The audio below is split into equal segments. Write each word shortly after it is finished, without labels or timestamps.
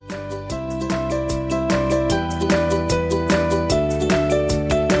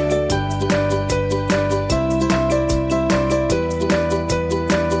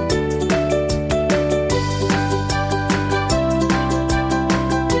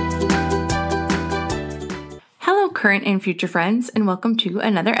current and future friends, and welcome to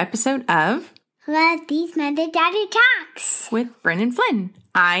another episode of Love These Mother Daughter Talks with Bryn and Flynn.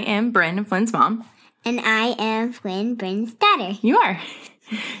 I am Bryn and Flynn's mom. And I am Flynn, Bryn's daughter. You are.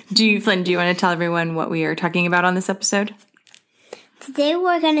 Flynn, do you want to tell everyone what we are talking about on this episode? Today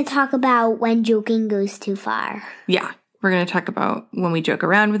we're going to talk about when joking goes too far. Yeah, we're going to talk about when we joke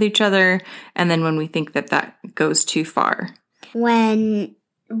around with each other, and then when we think that goes too far. When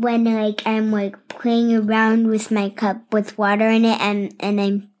I'm playing around with my cup with water in it and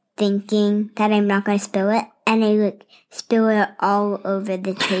I'm thinking that I'm not going to spill it, and I spill it all over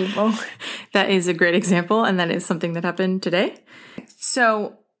the table. That is a great example, and that is something that happened today.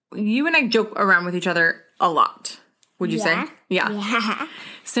 So you and I joke around with each other a lot, would you say? Yeah.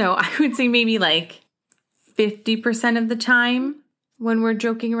 So I would say maybe 50% of the time when we're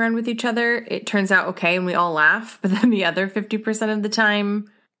joking around with each other, it turns out okay and we all laugh. But then the other 50% of the time,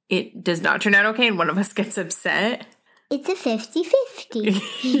 it does not turn out okay and one of us gets upset. It's a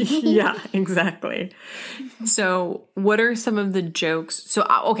 50-50. Yeah, exactly. So what are some of the jokes? So,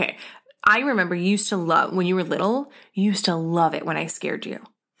 okay, I remember you used to love, when you were little, you used to love it when I scared you.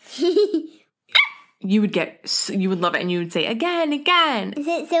 You would love it and you would say, again. So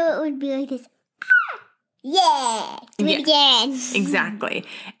it would be like this. Yeah, do it again. Exactly.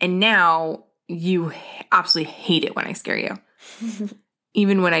 And now you absolutely hate it when I scare you.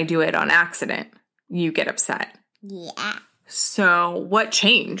 Even when I do it on accident, you get upset. Yeah. So what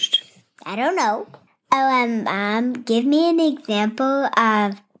changed? I don't know. Give me an example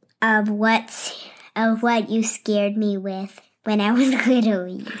of what you scared me with when I was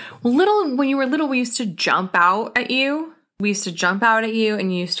little. Well, when you were little, we used to jump out at you. We used to jump out at you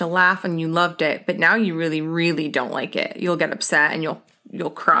and you used to laugh and you loved it. But now you really, really don't like it. You'll get upset and you'll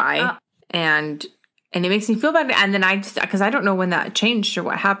cry. And it makes me feel bad. And then because I don't know when that changed or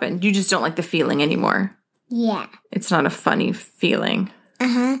what happened. You just don't like the feeling anymore. Yeah. It's not a funny feeling.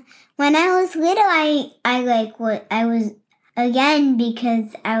 Uh-huh. When I was little,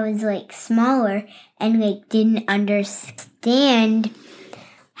 because I was smaller and didn't understand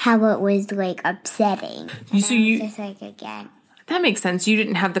how it was upsetting. So you just again. That makes sense. You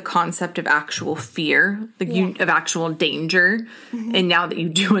didn't have the concept of actual fear, of actual danger. Mm-hmm. And now that you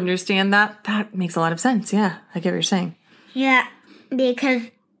do understand that makes a lot of sense. Yeah, I get what you're saying. Yeah, because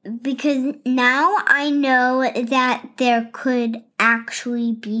now I know that there could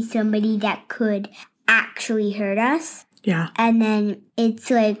actually be somebody that could actually hurt us. Yeah. And then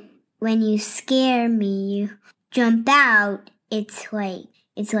it's when you scare me, you jump out, it's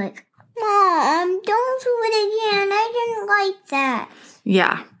Mom, don't do it again. I didn't like that.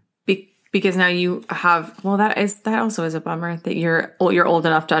 Yeah, because now you have. Well, that also is a bummer that you're old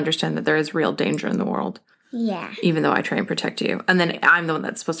enough to understand that there is real danger in the world. Yeah. Even though I try and protect you, and then I'm the one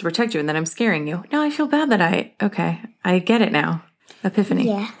that's supposed to protect you, and then I'm scaring you. Now I feel bad that I get it now. Epiphany.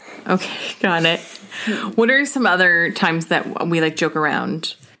 Yeah. Okay, got it. What are some other times that we joke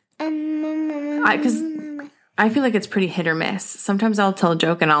around? Because I feel like it's pretty hit or miss. Sometimes I'll tell a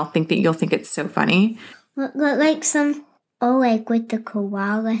joke and I'll think that you'll think it's so funny. With the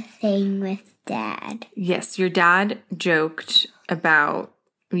koala thing with Dad. Yes, your dad joked about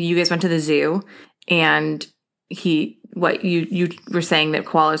you guys went to the zoo and you were saying that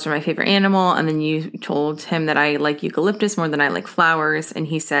koalas are my favorite animal, and then you told him that I like eucalyptus more than I like flowers, and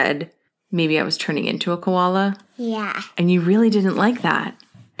he said maybe I was turning into a koala. Yeah. And you really didn't like that.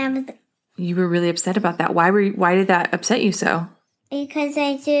 You were really upset about that. Why did that upset you so? Because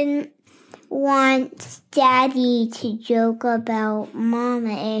I didn't want Daddy to joke about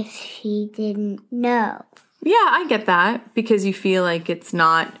Mama if she didn't know. Yeah, I get that. Because you feel like it's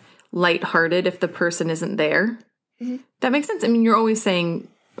not lighthearted if the person isn't there. Mm-hmm. That makes sense. I mean, you're always saying,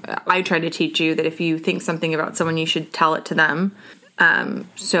 I try to teach you that if you think something about someone, you should tell it to them.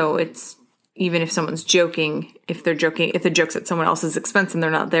 So it's, even if someone's joking, if the joke's at someone else's expense and they're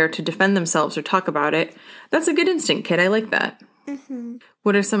not there to defend themselves or talk about it, that's a good instinct, kid. I like that. Mm-hmm.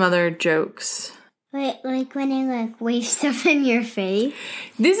 What are some other jokes? Like when I wave stuff in your face?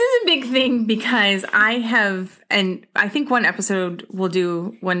 This is a big thing because I think one episode we'll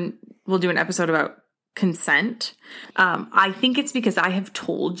do an episode about consent. I think it's because I have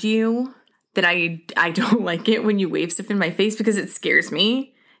told you that I don't like it when you wave stuff in my face because it scares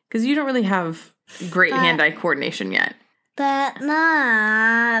me. Because you don't really have great hand-eye coordination yet. But,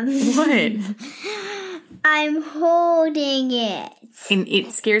 Mom. What? I'm holding it. And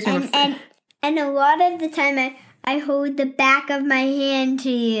it scares me. And a lot of the time I hold the back of my hand to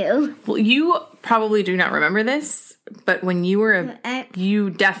you. Well, you probably do not remember this, but when you were you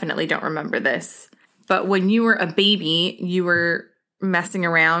definitely don't remember this. But when you were a baby, you were messing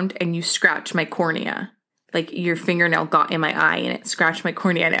around and you scratched my cornea. like your fingernail got in my eye and it scratched my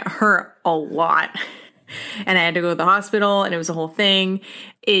cornea and it hurt a lot. And I had to go to the hospital and it was a whole thing.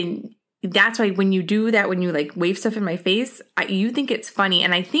 And that's why when you do that, when you like wave stuff in my face, you think it's funny.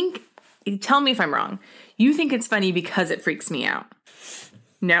 And I think, tell me if I'm wrong, you think it's funny because it freaks me out.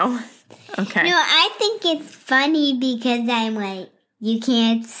 No? Okay. No, I think it's funny because I'm like, you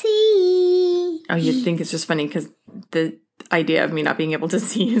can't see. Oh, you think it's just funny because the idea of me not being able to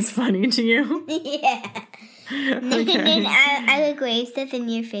see is funny to you? Yeah. Okay. And I like wave stuff in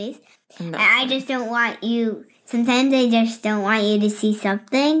your face. No. I just don't want you. Sometimes I just don't want you to see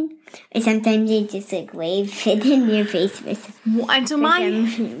something. Or sometimes I just like wave it in your face for some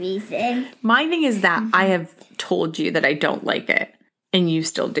reason. My thing is that I have told you that I don't like it. And you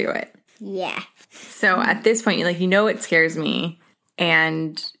still do it. Yeah. So at this point, like, you know it scares me.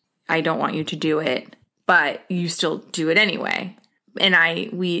 And I don't want you to do it. But you still do it anyway. And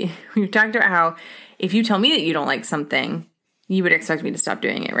we've talked about how if you tell me that you don't like something, you would expect me to stop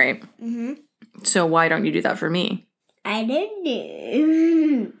doing it, right? Mm-hmm. So why don't you do that for me? I don't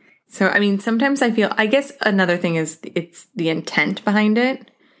know. So, I mean, sometimes I feel, I guess another thing is it's the intent behind it.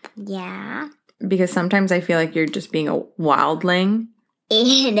 Yeah. Because sometimes I feel like you're just being a wildling.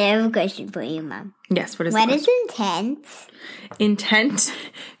 And I have a question for you, Mom. Yes, what is What is intent? Intent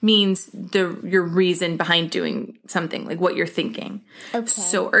means your reason behind doing something, like what you're thinking. Okay.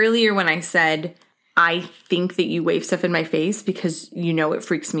 So earlier when I said, I think that you wave stuff in my face because you know it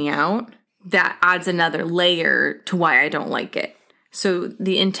freaks me out, that adds another layer to why I don't like it. So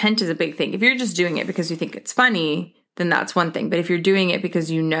the intent is a big thing. If you're just doing it because you think it's funny, then that's one thing. But if you're doing it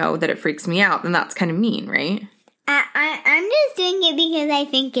because you know that it freaks me out, then that's kind of mean, right? I'm just doing it because I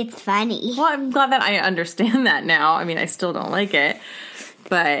think it's funny. Well, I'm glad that I understand that now. I mean, I still don't like it.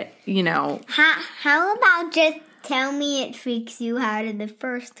 But, you know. How about just tell me it freaks you out in the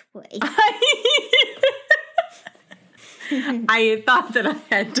first place? I thought that I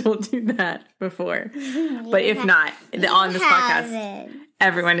had told you that before. But if not, on this podcast,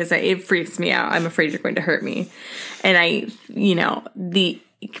 everyone is like, it freaks me out. I'm afraid you're going to hurt me. And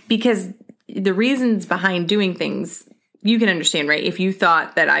because the reasons behind doing things, you can understand, right? If you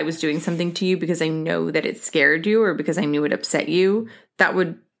thought that I was doing something to you because I know that it scared you or because I knew it upset you,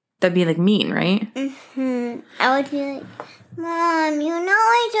 that'd be like mean, right? Mm-hmm. I would be like, Mom, you know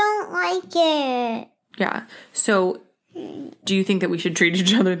I don't like it. Yeah. So do you think that we should treat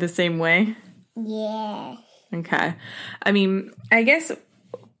each other the same way? Yeah. Okay. I mean, I guess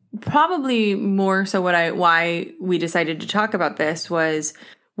probably more so why we decided to talk about this was,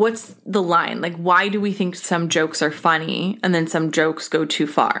 what's the line? Like, why do we think some jokes are funny and then some jokes go too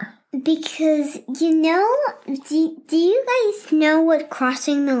far? Because, do you guys know what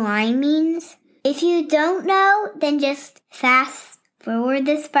crossing the line means? If you don't know, then just fast forward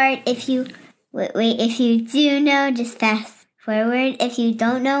this part. If you do know, just fast forward. If you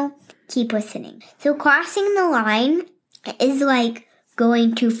don't know, keep listening. So crossing the line is like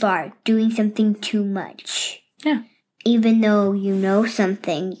going too far, doing something too much. Yeah. Even though you know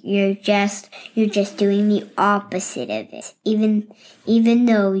something, you're just doing the opposite of it. Even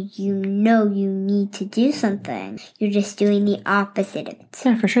though you know you need to do something, you're just doing the opposite of it.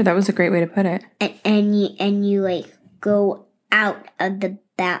 Yeah, for sure. That was a great way to put it. And you like go out of the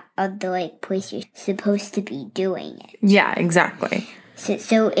like place you're supposed to be doing it. Yeah, exactly.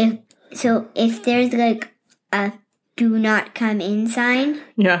 So if there's like a do not come in sign,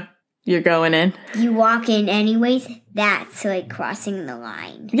 yeah, you're going in. You walk in anyways. That's like crossing the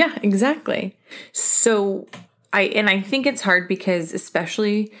line. Yeah, exactly. So I think it's hard because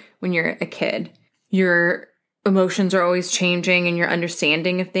especially when you're a kid, your emotions are always changing and your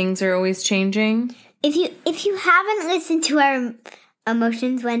understanding of things are always changing. If you haven't listened to our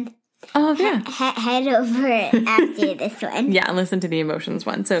emotions one, oh yeah, head over after this one. Yeah, listen to the emotions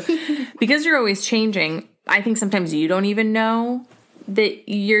one. So because you're always changing, I think sometimes you don't even know that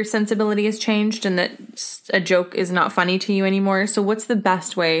your sensibility has changed and that a joke is not funny to you anymore. So what's the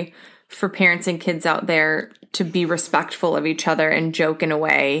best way for parents and kids out there to be respectful of each other and joke in a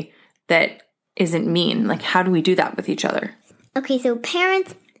way that isn't mean? Like, how do we do that with each other? Okay, so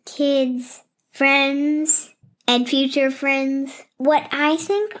parents, kids, friends, and future friends. What I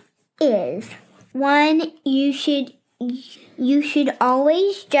think is, one, you should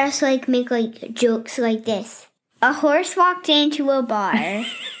always just like make like jokes like this. A horse walked into a bar,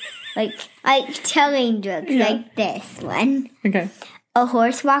 like telling jokes like this one. Okay. A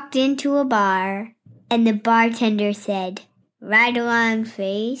horse walked into a bar, and the bartender said, "Right along,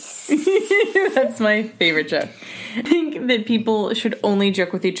 face." That's my favorite joke. I think that people should only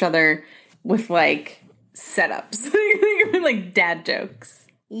joke with each other with like setups, like dad jokes.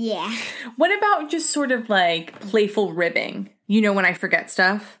 Yeah. What about just sort of like playful ribbing? You know, when I forget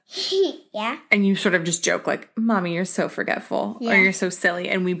stuff Yeah. and you sort of just joke like, Mommy, you're so forgetful or you're so silly.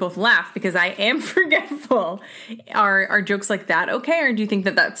 And we both laugh because I am forgetful. Are jokes like that okay? Or do you think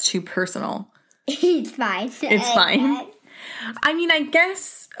that that's too personal? It's fine. It's fine. I mean, I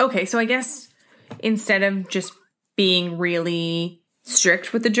guess instead of just being really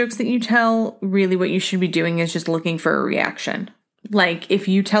strict with the jokes that you tell, really what you should be doing is just looking for a reaction. Like if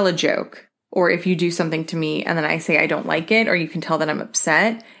you tell a joke or if you do something to me and then I say I don't like it or you can tell that I'm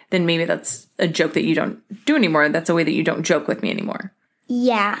upset, then maybe that's a joke that you don't do anymore. That's a way that you don't joke with me anymore.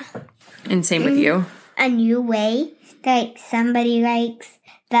 Yeah. And same with you. A new way that somebody likes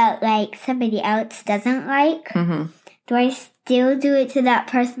that like somebody else doesn't like. Mm-hmm. Do I still do it to that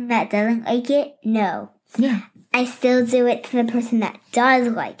person that doesn't like it? No. Yeah. I still do it to the person that does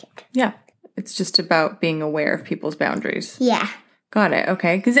like it. Yeah. It's just about being aware of people's boundaries. Yeah. Got it.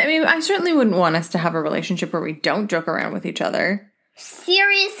 Okay. Because, I mean, I certainly wouldn't want us to have a relationship where we don't joke around with each other.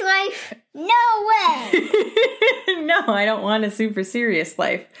 Serious life? No way! No, I don't want a super serious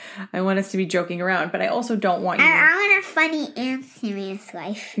life. I want us to be joking around, but I also don't want you... I want a funny and serious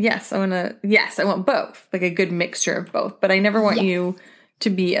life. Yes, I want both. Like a good mixture of both. But I never want you to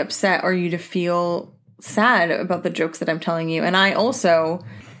be upset or you to feel sad about the jokes that I'm telling you. And I also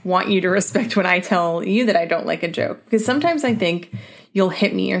want you to respect when I tell you that I don't like a joke. Because sometimes I think you'll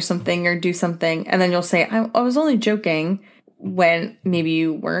hit me or something or do something, and then you'll say, I was only joking, when maybe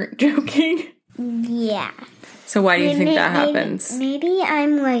you weren't joking. Yeah. So why do you think that happens? Maybe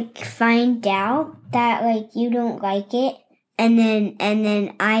I'm like find out that like you don't like it, and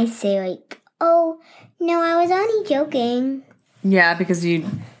then I say like, oh no, I was only joking. Yeah, because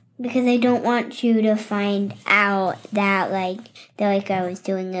I don't want you to find out that I was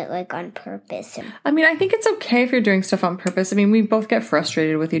doing it like on purpose. I mean, I think it's okay if you're doing stuff on purpose. I mean, we both get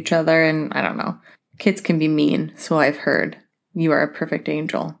frustrated with each other, and I don't know. Kids can be mean, so I've heard. You are a perfect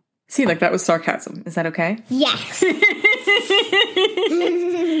angel. See, like that was sarcasm. Is that okay? Yes.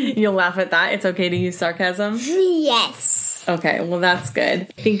 You'll laugh at that? It's okay to use sarcasm? Yes. Okay, well, that's good.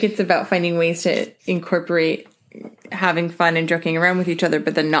 I think it's about finding ways to incorporate having fun and joking around with each other,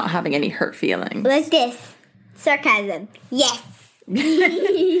 but then not having any hurt feelings. Like this. Sarcasm. Yes.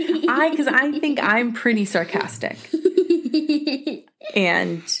 Because I think I'm pretty sarcastic.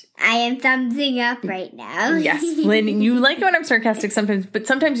 And I am thumbsing up right now. Yes, Lynn, you like it when I'm sarcastic sometimes, but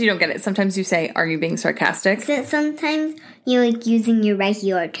sometimes you don't get it. Sometimes you say, are you being sarcastic? So sometimes you're like using your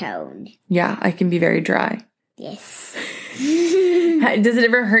regular tone. Yeah, I can be very dry. Yes. Does it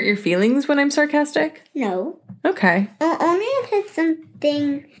ever hurt your feelings when I'm sarcastic? No. Okay. Only if it's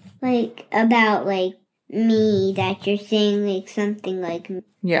something like about like me that you're saying like something like...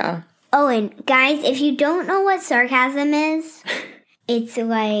 Yeah. Oh, and guys, if you don't know what sarcasm is... It's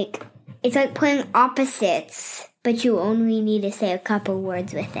like playing opposites, but you only need to say a couple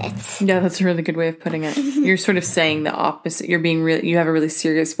words with it. Yeah, that's a really good way of putting it. You're sort of saying the opposite. You're being really, you have a really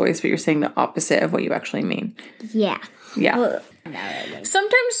serious voice, but you're saying the opposite of what you actually mean. Yeah. Yeah. Well,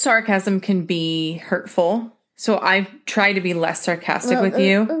 sometimes sarcasm can be hurtful. So I try to be less sarcastic with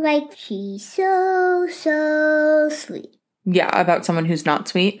you. Like, she's so sweet. Yeah, about someone who's not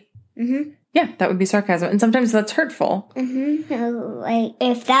sweet. Mm-hmm. Yeah, that would be sarcasm. And sometimes that's hurtful. Mm-hmm. Like,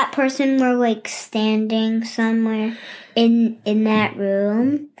 if that person were, like, standing somewhere in that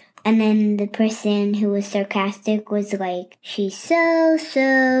room, and then the person who was sarcastic was like, she's so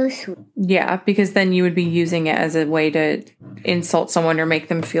sweet. Yeah, because then you would be using it as a way to insult someone or make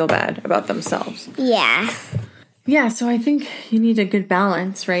them feel bad about themselves. Yeah. Yeah, so I think you need a good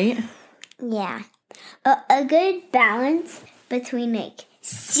balance, right? Yeah. A good balance between, like,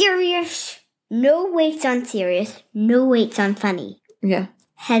 serious... No weights on serious, no weights on funny. Yeah.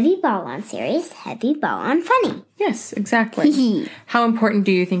 Heavy ball on serious, heavy ball on funny. Yes, exactly. How important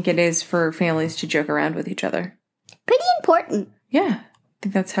do you think it is for families to joke around with each other? Pretty important. Yeah. I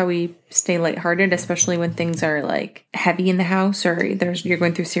think that's how we stay lighthearted, especially when things are like heavy in the house or you're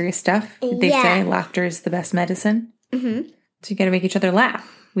going through serious stuff. They say laughter is the best medicine. Mm-hmm. So you got to make each other laugh.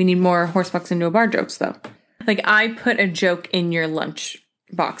 We need more horse bucks into a bar jokes, though. Like I put a joke in your lunch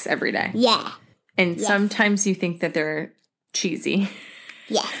box every day. Yeah. And sometimes you think that they're cheesy.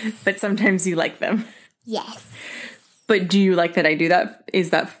 Yes. But sometimes you like them. Yes. But do you like that I do that? Is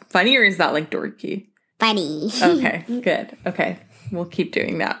that funny or is that like dorky? Funny. Okay, good. Okay, we'll keep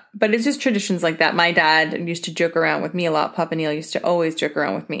doing that. But it's just traditions like that. My dad used to joke around with me a lot. Papa Neil used to always joke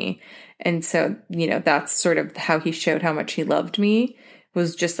around with me. And so, that's sort of how he showed how much he loved me,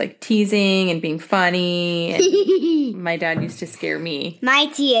 was just like teasing and being funny. And my dad used to scare me. My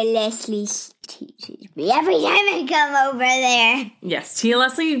Tia Leslie teases me every time I come over there. Yes, Tia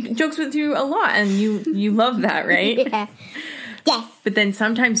Leslie jokes with you a lot, and you love that, right? Yeah. Yes. But then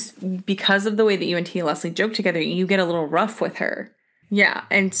sometimes, because of the way that you and Tia Leslie joke together, you get a little rough with her. Yeah,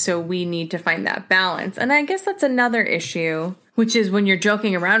 and so we need to find that balance. And I guess that's another issue, which is when you're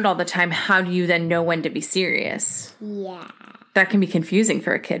joking around all the time, how do you then know when to be serious? Yeah. That can be confusing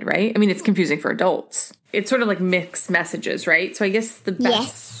for a kid, right? I mean, it's confusing for adults. It's sort of like mixed messages, right? So I guess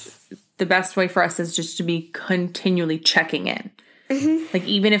the best way for us is just to be continually checking in. Mm-hmm. Like,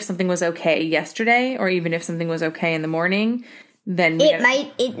 even if something was okay yesterday, or even if something was okay in the morning, then it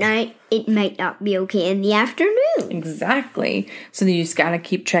might not be okay in the afternoon. Exactly. So you just gotta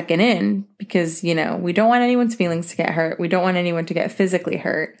keep checking in, because we don't want anyone's feelings to get hurt. We don't want anyone to get physically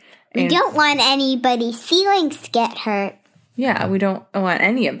hurt. We don't want anybody's feelings to get hurt. Yeah, we don't want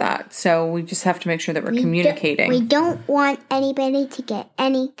any of that. So we just have to make sure that we're communicating. We don't want anybody to get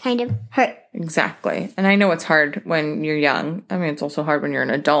any kind of hurt. Exactly. And I know it's hard when you're young. I mean, it's also hard when you're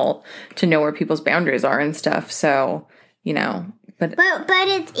an adult to know where people's boundaries are and stuff. So, but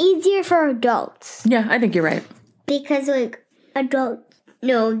it's easier for adults. Yeah, I think you're right. Because adults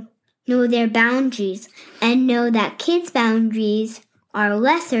know their boundaries and know that kids' boundaries are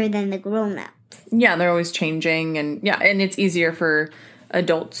lesser than the grown-ups. Yeah, they're always changing, and it's easier for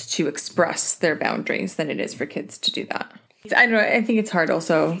adults to express their boundaries than it is for kids to do that. I don't know, I think it's hard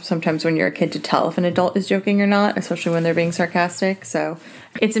also sometimes when you're a kid to tell if an adult is joking or not, especially when they're being sarcastic. So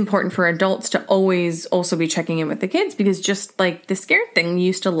it's important for adults to always also be checking in with the kids, because just like the scared thing, you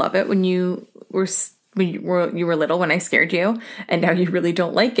used to love it when you were little, when I scared you, and now you really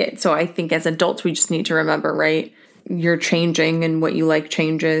don't like it. So I think as adults, we just need to remember, right? You're changing, and what you like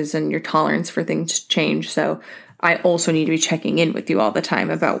changes, and your tolerance for things change. So I also need to be checking in with you all the time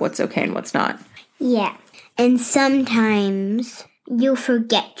about what's okay and what's not. Yeah. And sometimes you'll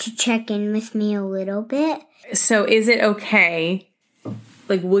forget to check in with me a little bit. So is it okay?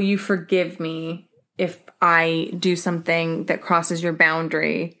 Like, will you forgive me if I do something that crosses your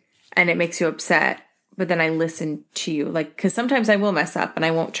boundary and it makes you upset, but then I listen to you? Like, because sometimes I will mess up and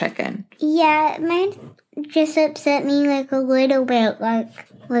I won't check in. Yeah, it might just upset me like a little bit,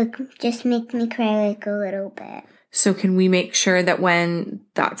 like just make me cry like a little bit. So can we make sure that when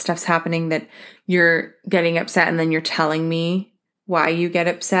that stuff's happening that you're getting upset and then you're telling me why you get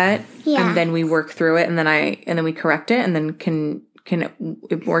upset? Yeah. And then we work through it, and then we correct it, and then can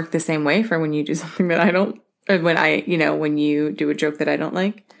it work the same way for when you do something that I don't, or when you do a joke that I don't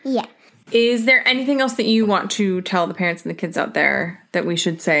like? Yeah. Is there anything else that you want to tell the parents and the kids out there that we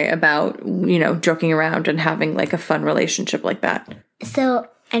should say about, joking around and having like a fun relationship like that? So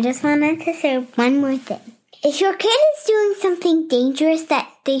I just wanted to say one more thing. If your kid is doing something dangerous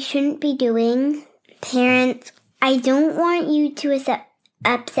that they shouldn't be doing, parents, I don't want you to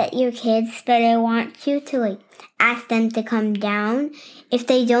upset your kids, but I want you to ask them to come down. If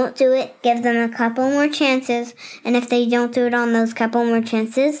they don't do it, give them a couple more chances. And if they don't do it on those couple more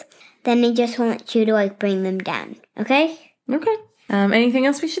chances, then I just want you to bring them down. Okay? Okay. Anything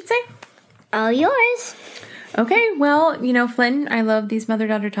else we should say? All yours. Okay. Well, Flynn, I love these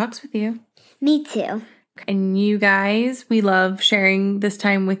mother-daughter talks with you. Me too. And you guys, we love sharing this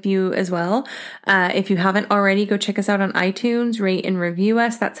time with you as well. If you haven't already, go check us out on iTunes, rate and review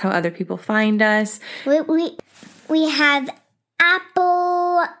us. That's how other people find us. We have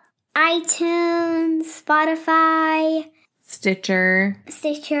Apple, iTunes, Spotify, Stitcher,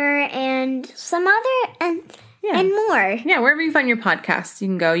 and some other and more. Yeah, wherever you find your podcasts, you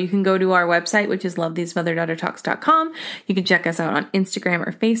can go. You can go to our website, which is lovethesemother-daughter-talks.com. You can check us out on Instagram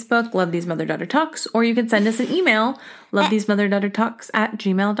or Facebook, Love These Mother Daughter Talks, or you can send us an email,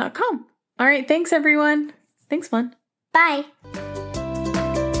 lovethesemother-daughter-talks@gmail.com. All right, thanks everyone. Thanks, Flynn. Bye.